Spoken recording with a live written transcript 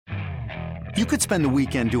You could spend the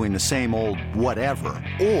weekend doing the same old whatever,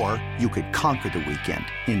 or you could conquer the weekend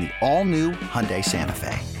in the all-new Hyundai Santa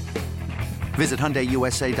Fe. Visit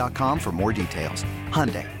HyundaiUSA.com for more details.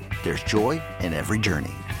 Hyundai, there's joy in every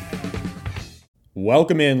journey.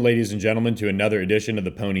 Welcome in, ladies and gentlemen, to another edition of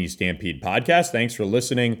the Pony Stampede Podcast. Thanks for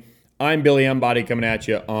listening. I'm Billy Embody coming at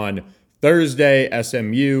you on Thursday.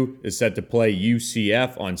 SMU is set to play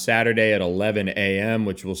UCF on Saturday at 11 a.m.,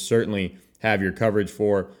 which will certainly have your coverage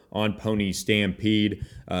for on Pony Stampede.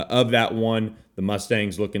 Of that one, the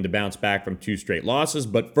Mustangs looking to bounce back from 2 straight losses.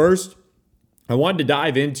 But first, I wanted to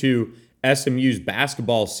dive into SMU's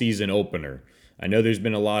basketball season opener. I know there's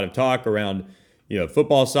been a lot of talk around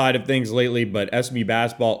football side of things lately, but SMU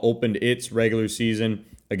basketball opened its regular season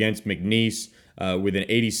against McNeese with an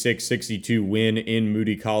 86-62 win in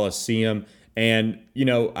Moody Coliseum. And,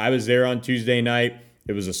 I was there on Tuesday night.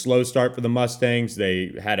 It was a slow start for the Mustangs.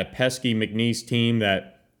 They had a pesky McNeese team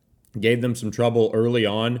that gave them some trouble early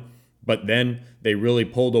on, but then they really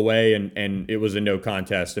pulled away, and it was a no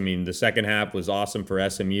contest. I mean, the second half was awesome for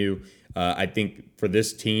SMU. I think for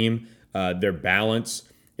this team, their balance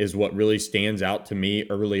is what really stands out to me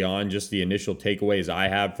early on, just the initial takeaways I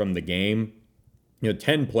have from the game.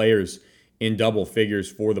 10 players in double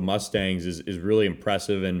figures for the Mustangs is really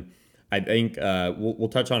impressive, and I think we'll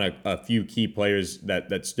touch on a few key players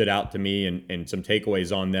that stood out to me and some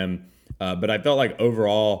takeaways on them. But I felt like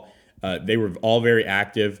overall they were all very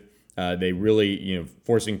active. They really,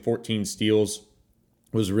 forcing 14 steals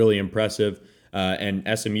was really impressive. And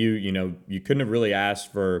SMU, you couldn't have really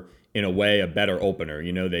asked for, in a way, a better opener.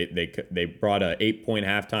 They brought a 8-point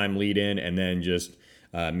halftime lead in, and then just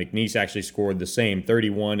McNeese actually scored the same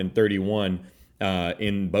 31 and 31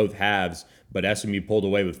 in both halves. But SMU pulled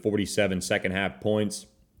away with 47 second half points.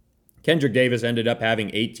 Kendrick Davis ended up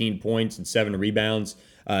having 18 points and 7 rebounds.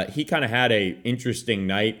 He kind of had a interesting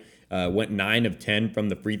night. Went 9 of 10 from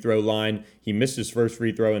the free throw line. He missed his first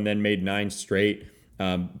free throw and then made 9 straight.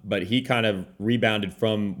 But he kind of rebounded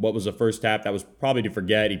from what was the first half that was probably to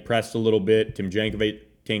forget. He pressed a little bit. Tim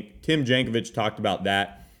Jankovic talked about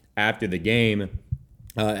that after the game.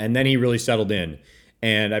 And then he really settled in.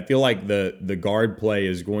 And I feel like the guard play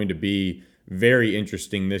is going to be very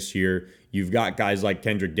interesting this year. You've got guys like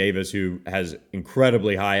Kendrick Davis, who has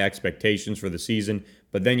incredibly high expectations for the season.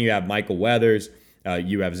 But then you have Michael Weathers.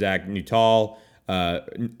 You have Zach Nuttall. You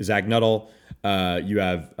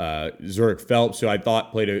have Zurich Phelps, who I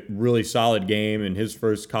thought played a really solid game in his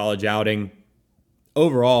first college outing.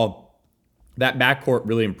 Overall, that backcourt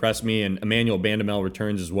really impressed me, and Emmanuel Bandamel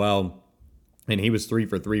returns as well. And he was 3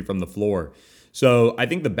 for 3 from the floor. So I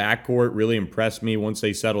think the backcourt really impressed me once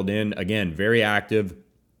they settled in. Again, very active,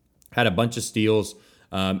 had a bunch of steals.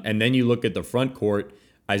 And then you look at the front court.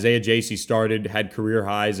 Isaiah Jacey started, had career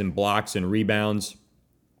highs in blocks and rebounds.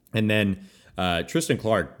 And then Tristan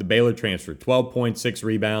Clark, the Baylor transfer, 12.6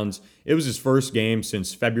 rebounds. It was his first game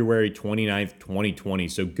since February 29th, 2020.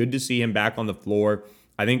 So good to see him back on the floor.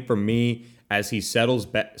 I think for me, as he settles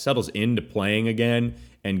into playing again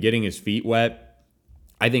and getting his feet wet,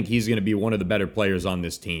 I think he's going to be one of the better players on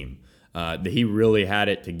this team. He really had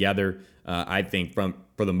it together, I think,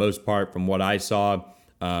 for the most part, from what I saw,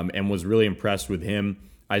 and was really impressed with him.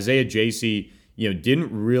 Isaiah Jacey,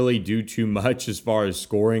 didn't really do too much as far as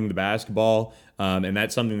scoring the basketball, and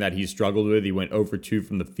that's something that he struggled with. He went 0 for 2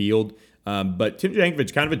 from the field. But Tim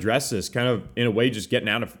Jankovic kind of addressed this, kind of in a way just getting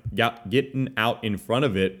out in front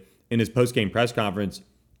of it in his post-game press conference.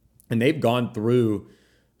 And they've gone through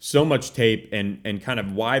so much tape and kind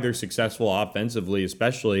of why they're successful offensively,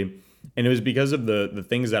 especially. And it was because of the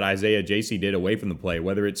things that Isaiah Jacey did away from the play,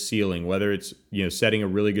 whether it's sealing, whether it's setting a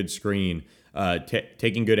really good screen,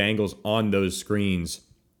 taking good angles on those screens.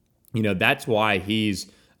 That's why he's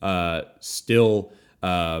still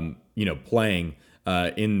playing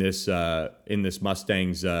in this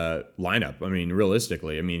Mustangs lineup. I mean,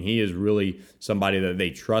 realistically, he is really somebody that they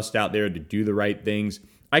trust out there to do the right things.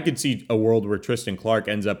 I could see a world where Tristan Clark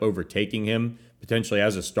ends up overtaking him potentially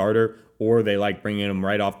as a starter, or they like bringing him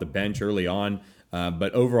right off the bench early on.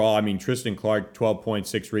 But overall, Tristan Clark,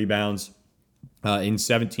 12.6 rebounds in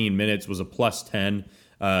 17 minutes, was a plus 10.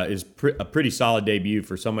 Is a pretty solid debut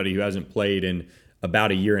for somebody who hasn't played in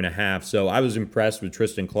about a year and a half. So I was impressed with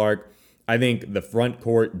Tristan Clark. I think the front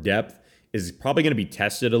court depth is probably going to be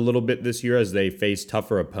tested a little bit this year as they face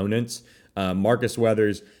tougher opponents. Marcus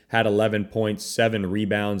Weathers had 11 points, 7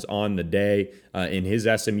 rebounds on the day in his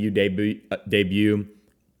SMU debut.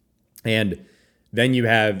 And then you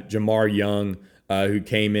have Jamar Young, who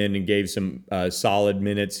came in and gave some solid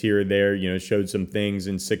minutes here or there, showed some things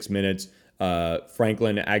in 6 minutes.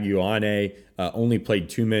 Franklin Aguiane only played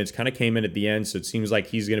 2 minutes, kind of came in at the end, so it seems like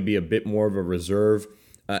he's going to be a bit more of a reserve.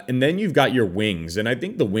 And then you've got your wings, and I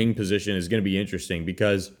think the wing position is going to be interesting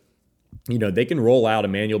because, they can roll out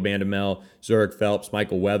Emmanuel Bandamel, Zurich Phelps,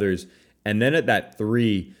 Michael Weathers, and then at that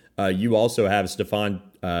 3, you also have Stefan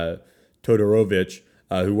Todorovic,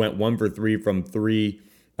 who went 1 for 3 from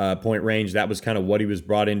 3-point range. That was kind of what he was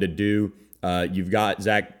brought in to do. You've got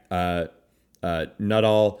Zach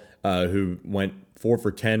Nuttall, who went 4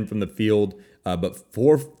 for 10 from the field, but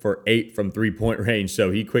 4 for 8 from 3-point range.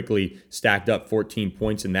 So he quickly stacked up 14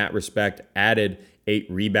 points in that respect, added 8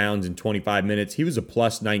 rebounds in 25 minutes. He was a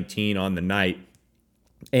plus 19 on the night.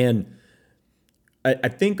 And I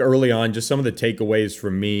think early on, just some of the takeaways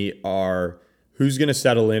from me are who's going to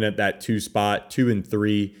settle in at that 2 spot, 2 and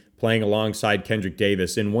 3, playing alongside Kendrick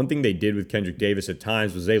Davis. And one thing they did with Kendrick Davis at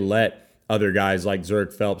times was they let other guys like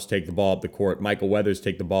Zurich Phelps take the ball up the court, Michael Weathers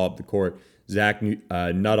take the ball up the court, Zach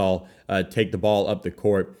Nuttall take the ball up the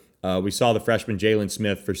court. We saw the freshman Jalen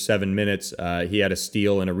Smith for 7 minutes. He had a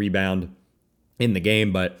steal and a rebound in the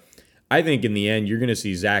game. But I think in the end, you're going to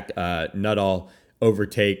see Zach Nuttall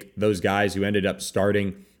overtake those guys who ended up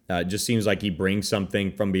starting. Just seems like he brings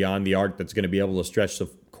something from beyond the arc that's going to be able to stretch the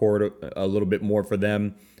court a little bit more for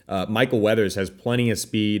them. Michael Weathers has plenty of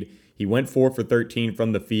speed. He went 4 for 13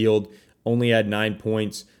 from the field, only had 9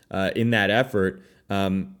 points in that effort,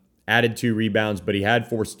 added 2 rebounds, but he had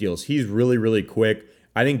 4 steals. He's really, really quick.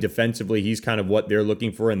 I think defensively, he's kind of what they're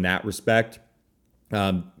looking for in that respect.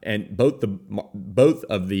 And both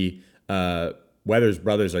of the Weathers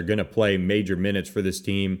brothers are going to play major minutes for this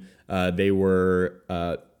team. They were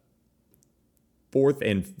 4th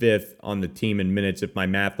and 5th on the team in minutes, if my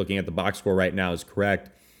math looking at the box score right now is correct.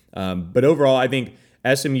 But overall, I think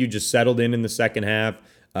SMU just settled in the second half.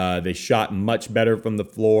 They shot much better from the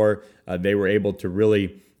floor. They were able to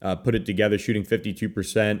really put it together, shooting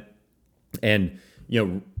 52%, and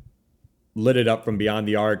lit it up from beyond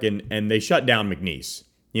the arc, and they shut down McNeese.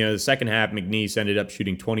 The second half, McNeese ended up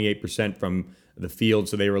shooting 28% from the field,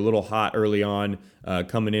 so they were a little hot early on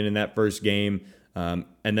coming in that first game, and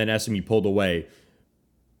then SMU pulled away.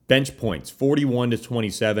 Bench points,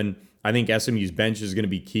 41-27. I think SMU's bench is going to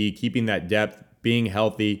be key, keeping that depth, being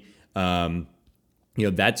healthy.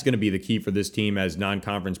 That's going to be the key for this team as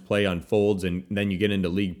non-conference play unfolds, and then you get into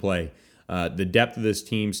league play. The depth of this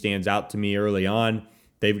team stands out to me early on.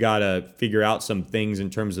 They've got to figure out some things in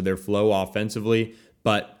terms of their flow offensively,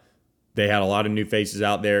 but they had a lot of new faces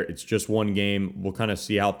out there. It's just one game. We'll kind of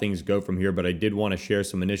see how things go from here, but I did want to share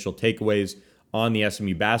some initial takeaways on the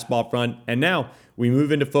SMU basketball front. And now we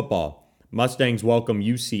move into football. Mustangs welcome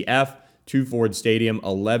UCF to Ford Stadium,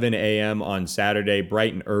 11 a.m. on Saturday,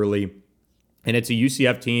 bright and early. And it's a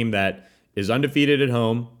UCF team that is undefeated at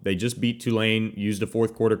home. They just beat Tulane, used a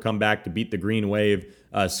fourth quarter comeback to beat the Green Wave,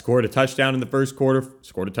 scored a touchdown in the first quarter,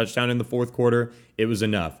 scored a touchdown in the fourth quarter. It was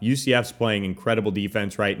enough. UCF's playing incredible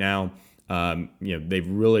defense right now. They've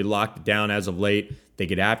really locked it down as of late. They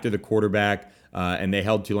get after the quarterback, and they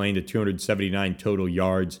held Tulane to 279 total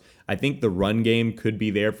yards. I think the run game could be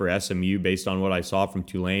there for SMU based on what I saw from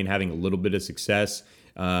Tulane having a little bit of success.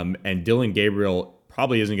 And Dylan Gabriel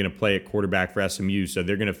probably isn't going to play at quarterback for SMU, so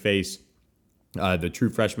they're going to face the true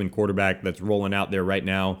freshman quarterback that's rolling out there right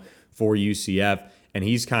now for UCF. And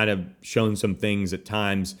he's kind of shown some things at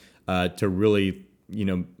times to really,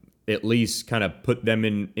 at least kind of put them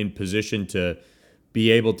in position to be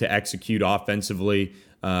able to execute offensively.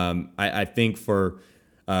 I think for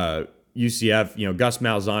UCF, Gus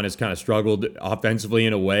Malzahn has kind of struggled offensively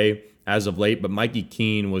in a way as of late, but Mikey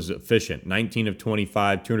Keene was efficient, 19 of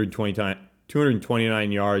 25,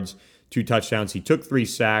 229 yards, 2 touchdowns. He took 3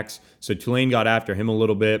 sacks, so Tulane got after him a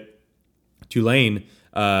little bit. Tulane,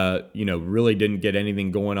 really didn't get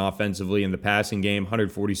anything going offensively in the passing game,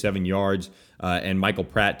 147 yards, and Michael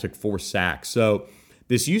Pratt took 4 sacks. So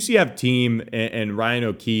this UCF team and Ryan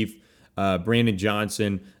O'Keefe, Brandon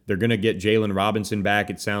Johnson, they're going to get Jalen Robinson back,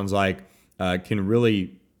 it sounds like, can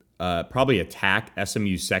really probably attack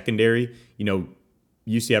SMU's secondary.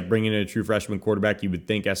 UCF bringing in a true freshman quarterback, you would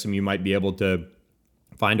think SMU might be able to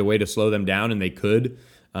find a way to slow them down, and they could.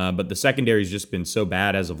 But the secondary's just been so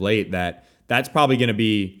bad as of late that's probably going to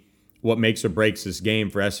be what makes or breaks this game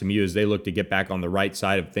for SMU as they look to get back on the right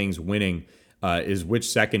side of things winning, is which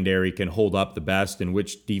secondary can hold up the best and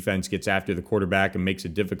which defense gets after the quarterback and makes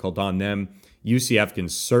it difficult on them. UCF can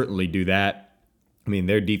certainly do that. I mean,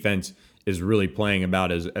 their defense is really playing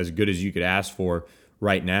about as good as you could ask for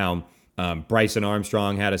right now. Bryson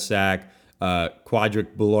Armstrong had a sack.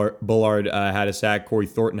 Quadric Bullard had a sack. Corey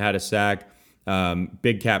Thornton had a sack.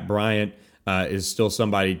 Big Cat Bryant is still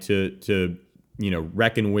somebody to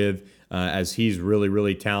reckon with. as he's really,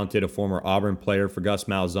 really talented, a former Auburn player for Gus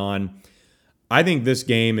Malzahn. I think this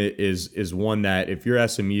game is one that if you're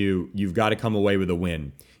SMU, you've got to come away with a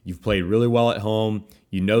win. You've played really well at home.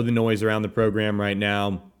 You know the noise around the program right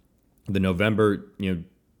now. The November,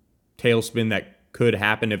 tailspin that could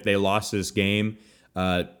happen if they lost this game.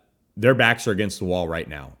 Their backs are against the wall right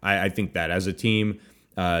now. I think that as a team,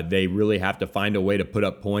 they really have to find a way to put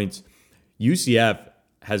up points. UCF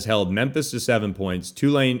has held Memphis to 7 points,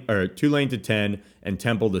 Tulane to 10, and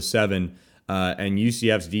Temple to 7. And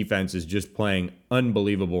UCF's defense is just playing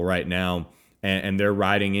unbelievable right now, and they're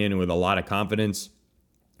riding in with a lot of confidence.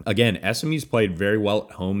 Again, SMU's played very well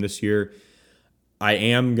at home this year. I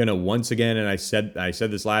am going to once again, and I said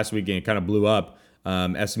this last week and it kind of blew up,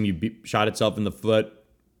 SMU shot itself in the foot,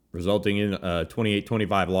 resulting in a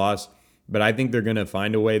 28-25 loss. But I think they're going to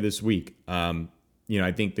find a way this week.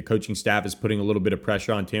 I think the coaching staff is putting a little bit of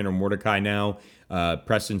pressure on Tanner Mordecai now.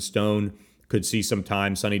 Preston Stone could see some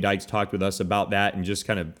time. Sonny Dykes talked with us about that and just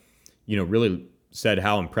kind of, really said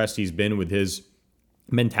how impressed he's been with his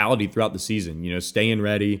mentality throughout the season. Staying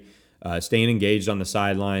ready, staying engaged on the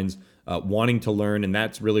sidelines, wanting to learn, and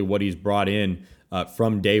that's really what he's brought in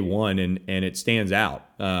from day one, and it stands out.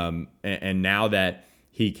 And now that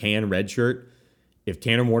he can redshirt, if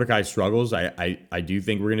Tanner Mordecai struggles, I do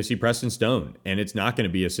think we're going to see Preston Stone, and it's not going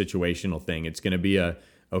to be a situational thing. It's going to be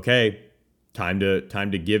time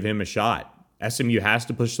to give him a shot. SMU has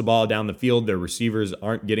to push the ball down the field. Their receivers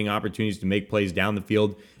aren't getting opportunities to make plays down the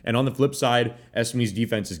field. And on the flip side, SMU's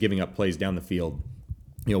defense is giving up plays down the field.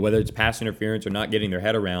 Whether it's pass interference or not getting their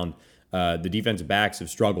head around, the defensive backs have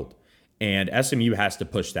struggled. And SMU has to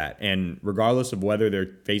push that. And regardless of whether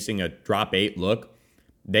they're facing a drop 8 look,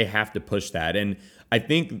 they have to push that. And I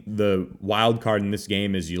think the wild card in this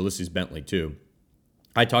game is Ulysses Bentley too.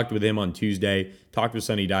 I talked with him on Tuesday, talked with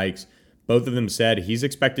Sonny Dykes. Both of them said he's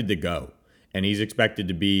expected to go. And he's expected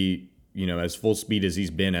to be, as full speed as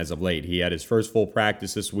he's been as of late. He had his first full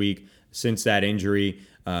practice this week since that injury.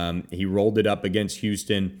 He rolled it up against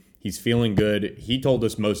Houston. He's feeling good. He told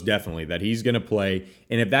us most definitely that he's going to play.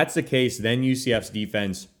 And if that's the case, then UCF's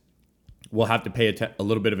defense will have to pay a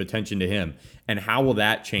little bit of attention to him. And how will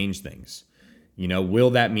that change things? Will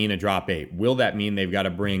that mean a drop 8? Will that mean they've got to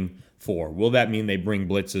bring 4? Will that mean they bring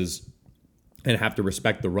blitzes and have to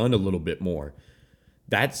respect the run a little bit more?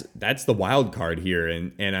 That's the wild card here.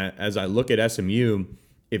 And as I look at SMU,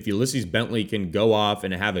 if Ulysses Bentley can go off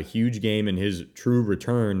and have a huge game in his true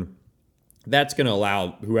return, that's going to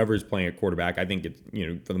allow whoever's playing at quarterback, I think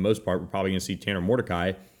it's, for the most part, we're probably going to see Tanner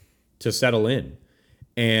Mordecai to settle in.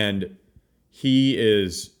 And he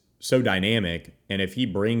is so dynamic. And if he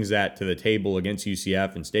brings that to the table against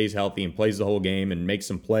UCF and stays healthy and plays the whole game and makes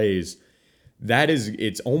some plays,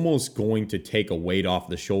 it's almost going to take a weight off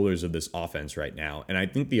the shoulders of this offense right now. And I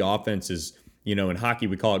think the offense is, in hockey,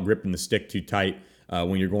 we call it gripping the stick too tight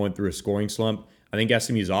when you're going through a scoring slump. I think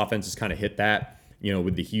SMU's offense has kind of hit that,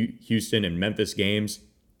 with the Houston and Memphis games.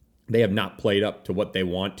 They have not played up to what they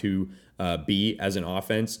want to be as an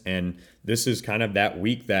offense. And this is kind of that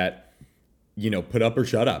week that, put up or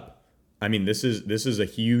shut up. I mean, this is a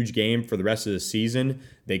huge game for the rest of the season.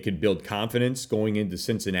 They could build confidence going into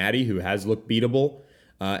Cincinnati, who has looked beatable,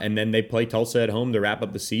 and then they play Tulsa at home to wrap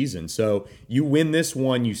up the season. So you win this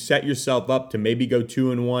one, you set yourself up to maybe go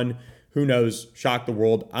 2-1. Who knows? Shock the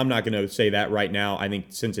world. I'm not going to say that right now. I think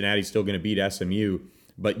Cincinnati's still going to beat SMU,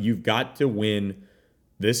 but you've got to win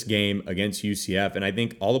this game against UCF, and I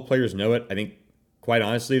think all the players know it. I think, quite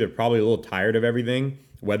honestly, they're probably a little tired of everything,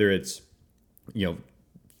 whether it's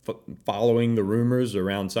following the rumors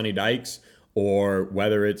around Sonny Dykes, or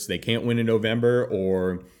whether it's they can't win in November,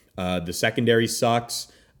 or the secondary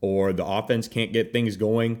sucks, or the offense can't get things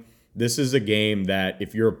going. This is a game that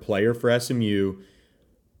if you're a player for SMU,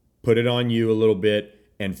 put it on you a little bit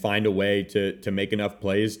and find a way to make enough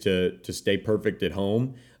plays to stay perfect at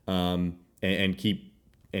home, and keep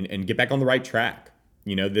and get back on the right track.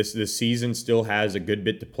 This season still has a good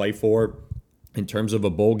bit to play for in terms of a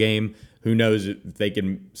bowl game. Who knows if they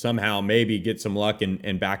can somehow maybe get some luck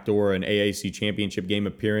and backdoor an AAC championship game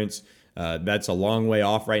appearance. That's a long way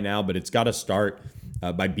off right now, but it's got to start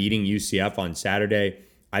by beating UCF on Saturday.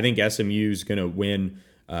 I think SMU is going to win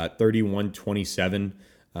 31-27.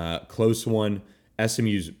 Close one.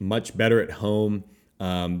 SMU's much better at home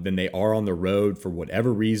than they are on the road for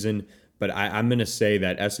whatever reason. But I'm going to say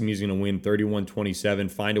that SMU is going to win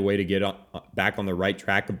 31-27, find a way to get back on the right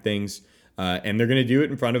track of things. And they're going to do it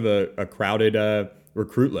in front of a crowded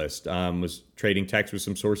recruit list. Was trading texts with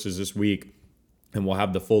some sources this week, and we'll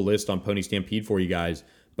have the full list on Pony Stampede for you guys.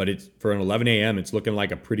 But it's for an 11 a.m., it's looking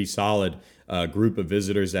like a pretty solid group of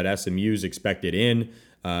visitors that SMU's expected in,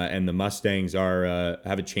 and the Mustangs are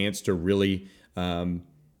have a chance to really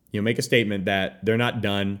make a statement that they're not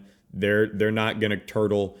done. They're not going to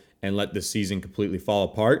turtle and let the season completely fall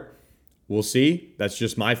apart. We'll see. That's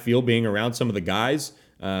just my feel being around some of the guys.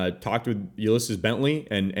 Talked with Ulysses Bentley,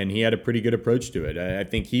 and he had a pretty good approach to it. I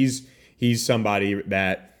think he's somebody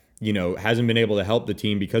that hasn't been able to help the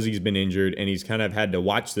team because he's been injured, and he's kind of had to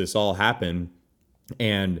watch this all happen.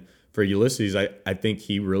 And for Ulysses, I think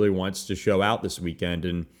he really wants to show out this weekend.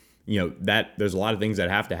 And that there's a lot of things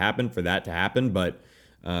that have to happen for that to happen, but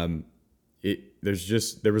there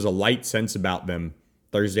was a light sense about them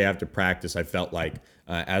Thursday after practice. I felt like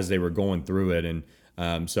as they were going through it,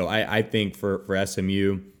 and so I think for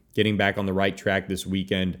SMU getting back on the right track this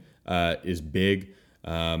weekend is big.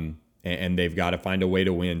 And they've got to find a way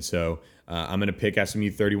to win. So I'm going to pick SMU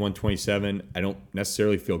 31-27. I don't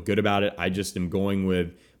necessarily feel good about it. I just am going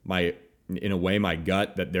with my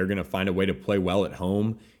gut that they're going to find a way to play well at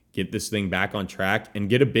home, get this thing back on track, and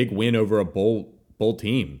get a big win over a bowl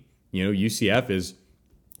team. UCF is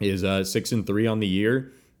 6-3 on the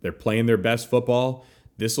year. They're playing their best football.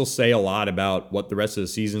 This will say a lot about what the rest of the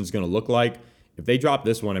season is going to look like. If they drop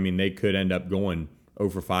this one, I mean, they could end up going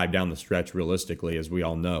 0-5 down the stretch realistically, as we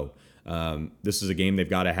all know. This is a game they've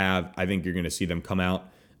got to have. I think you're going to see them come out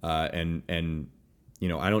and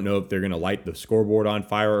I don't know if they're going to light the scoreboard on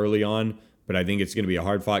fire early on, but I think it's going to be a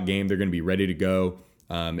hard-fought game. They're going to be ready to go,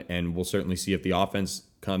 and we'll certainly see if the offense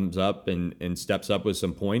comes up and steps up with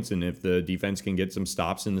some points, and if the defense can get some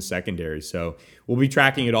stops in the secondary. So we'll be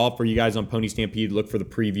tracking it all for you guys on Pony Stampede. Look for the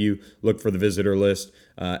preview, look for the visitor list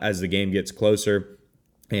as the game gets closer.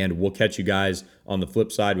 And we'll catch you guys on the flip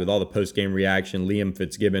side with all the post-game reaction. Liam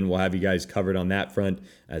Fitzgibbon will have you guys covered on that front,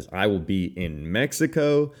 as I will be in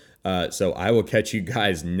Mexico. So I will catch you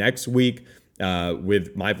guys next week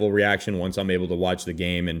with my full reaction once I'm able to watch the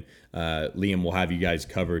game. And Liam will have you guys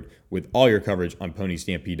covered with all your coverage on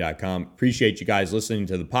PonyStampede.com. Appreciate you guys listening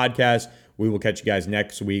to the podcast. We will catch you guys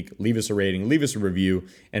next week. Leave us a rating, leave us a review,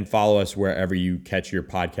 and follow us wherever you catch your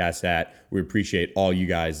podcasts at. We appreciate all you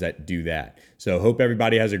guys that do that. So hope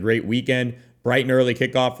everybody has a great weekend. Bright and early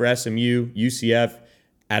kickoff for SMU, UCF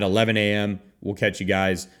at 11 a.m. We'll catch you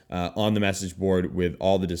guys on the message board with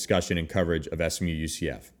all the discussion and coverage of SMU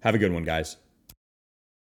UCF. Have a good one, guys.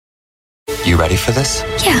 You ready for this?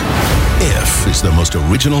 Yeah. If is the most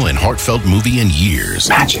original and heartfelt movie in years.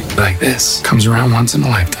 Magic like this comes around once in a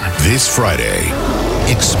lifetime. This Friday,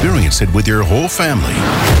 experience it with your whole family.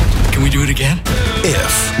 Can we do it again?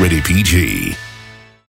 If, rated PG.